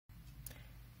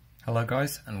Hello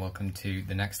guys, and welcome to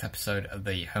the next episode of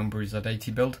the Homebrew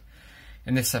Z80 build.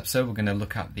 In this episode we're going to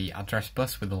look at the address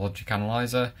bus with the logic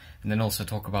analyzer, and then also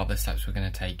talk about the steps we're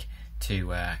going to take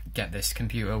to get this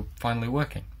computer finally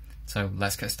working. So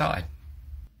let's get started.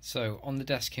 So on the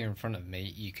desk here in front of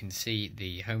me you can see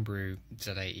the Homebrew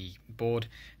Z80 board,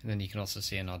 and then you can also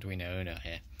see an Arduino UNO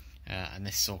here, and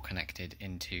this is all connected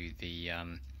into the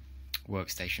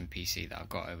workstation PC that I've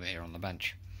got over here on the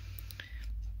bench.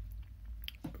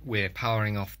 We're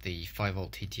powering off the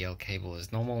 5V TTL cable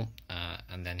as normal,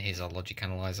 and then here's our logic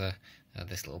analyzer,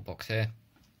 this little box here.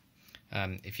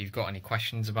 If you've got any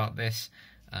questions about this,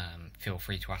 feel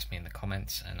free to ask me in the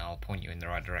comments and I'll point you in the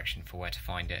right direction for where to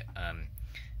find it,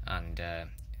 and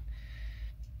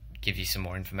give you some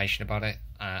more information about it.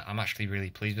 I'm actually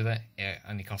really pleased with it. It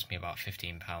only cost me about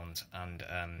 £15, and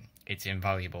it's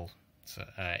invaluable. So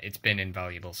it's been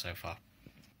invaluable so far.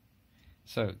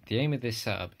 So the aim of this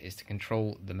setup is to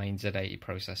control the main Z80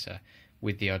 processor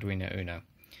with the Arduino UNO,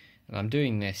 and I'm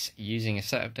doing this using a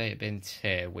set of data pins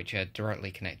here which are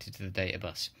directly connected to the data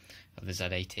bus of the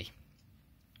Z80.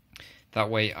 That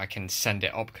way I can send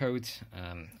it opcodes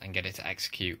and get it to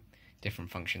execute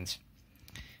different functions.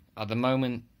 At the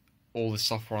moment all the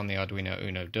software on the Arduino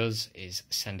UNO does is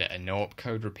send it a no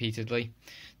opcode repeatedly,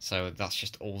 so that's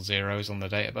just all zeros on the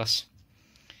data bus,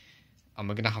 and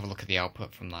we're going to have a look at the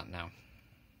output from that now.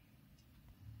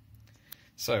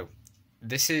 So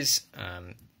this is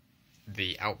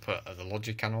the output of the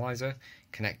logic analyzer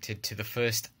connected to the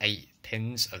first 8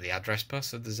 pins of the address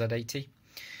bus of the Z80,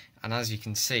 and as you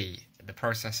can see the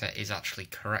processor is actually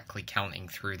correctly counting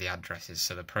through the addresses,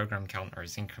 so the program counter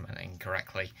is incrementing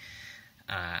correctly,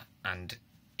 and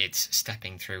it's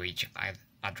stepping through each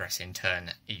address in turn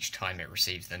each time it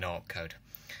receives the no opcode.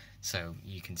 So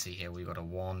you can see here we've got a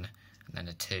 1, then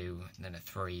a 2, then a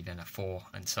 3, then a 4,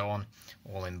 and so on,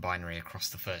 all in binary across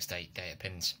the first 8 data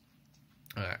pins.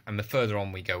 And the further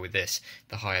on we go with this,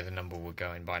 the higher the number will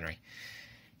go in binary.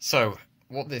 So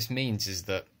what this means is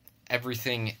that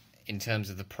everything in terms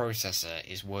of the processor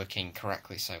is working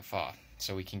correctly so far.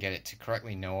 So we can get it to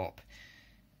correctly no op,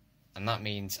 and that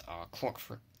means our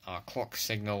clock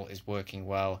signal is working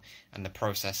well, and the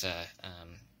processor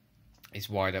is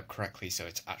wired up correctly, so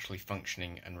it's actually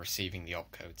functioning and receiving the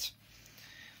opcodes.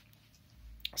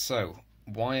 So,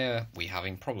 why are we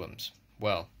having problems?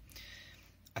 Well,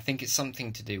 I think it's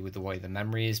something to do with the way the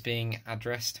memory is being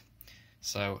addressed.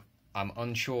 So, I'm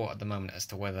unsure at the moment as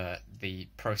to whether the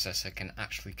processor can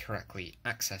actually correctly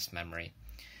access memory.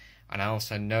 And I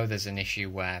also know there's an issue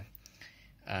where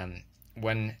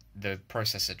when the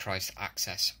processor tries to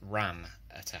access RAM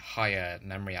at a higher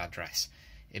memory address,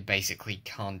 it basically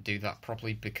can't do that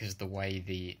properly because the way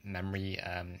the memory,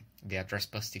 the address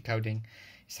bus decoding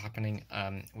is happening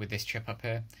with this chip up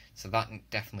here. So that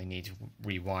definitely needs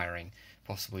rewiring,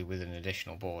 possibly with an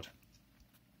additional board.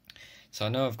 So I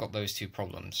know I've got those two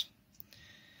problems.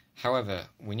 However,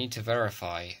 we need to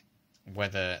verify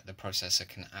whether the processor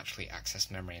can actually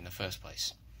access memory in the first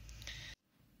place.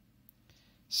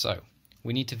 So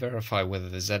we need to verify whether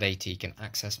the Z80 can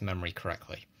access memory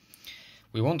correctly.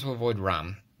 We want to avoid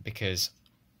RAM because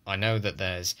I know that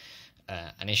there's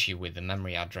an issue with the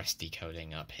memory address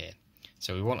decoding up here.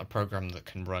 So we want a program that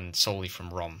can run solely from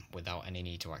ROM without any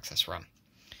need to access RAM.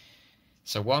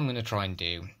 So what I'm going to try and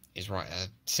do is write a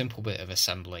simple bit of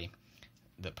assembly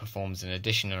that performs an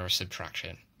addition or a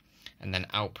subtraction and then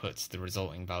outputs the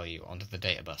resulting value onto the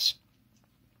data bus.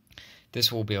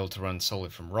 This will be able to run solely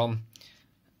from ROM,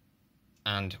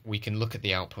 and we can look at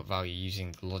the output value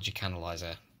using the logic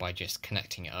analyzer by just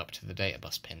connecting it up to the data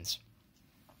bus pins.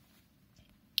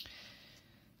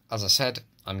 As I said,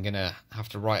 I'm going to have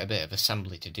to write a bit of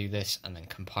assembly to do this and then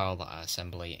compile that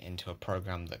assembly into a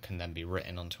program that can then be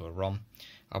written onto a ROM.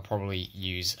 I'll probably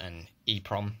use an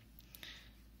EEPROM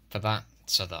for that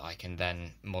so that I can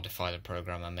then modify the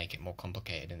program and make it more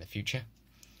complicated in the future.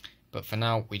 But for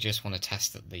now we just want to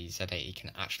test that the Z80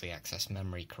 can actually access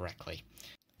memory correctly.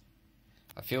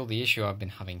 I feel the issue I've been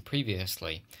having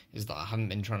previously is that I haven't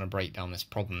been trying to break down this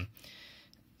problem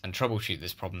and troubleshoot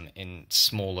this problem in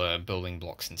smaller building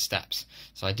blocks and steps.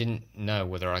 So I didn't know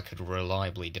whether I could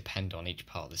reliably depend on each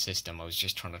part of the system. I was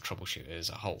just trying to troubleshoot it as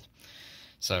a whole.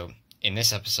 So in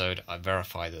this episode I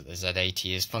verify that the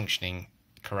Z80 is functioning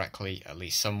correctly, at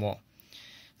least somewhat,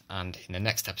 and in the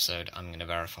next episode I'm going to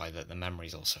verify that the memory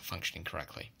is also functioning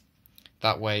correctly.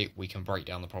 That way we can break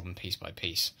down the problem piece by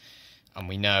piece, and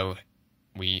we know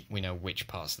which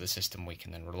parts of the system we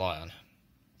can then rely on.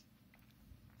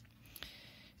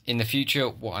 In the future,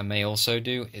 what I may also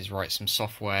do is write some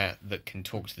software that can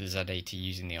talk to the Z80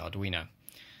 using the Arduino.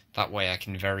 That way I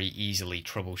can very easily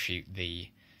troubleshoot the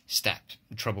step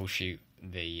troubleshoot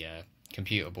the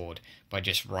computer board by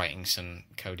just writing some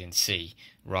code in C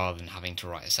rather than having to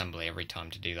write assembly every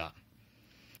time to do that.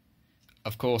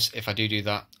 Of course, if I do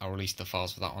that, I'll release the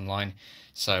files for that online,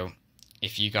 so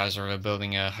if you guys are ever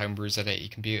building a Homebrew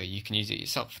Z80 computer, you can use it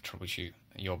yourself to troubleshoot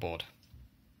your board.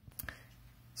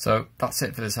 So that's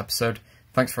it for this episode.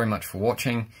 Thanks very much for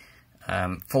watching.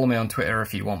 Follow me on Twitter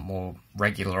if you want more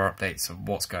regular updates of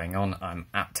what's going on. I'm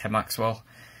at Ted Maxwell.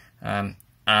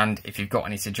 And if you've got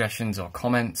any suggestions or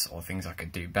comments or things I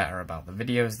could do better about the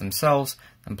videos themselves,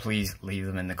 then please leave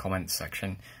them in the comments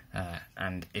section.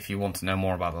 And if you want to know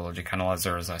more about the logic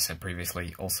analyzer, as I said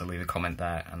previously, also leave a comment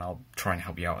there and I'll try and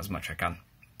help you out as much as I can.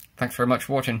 Thanks very much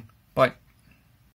for watching. Bye.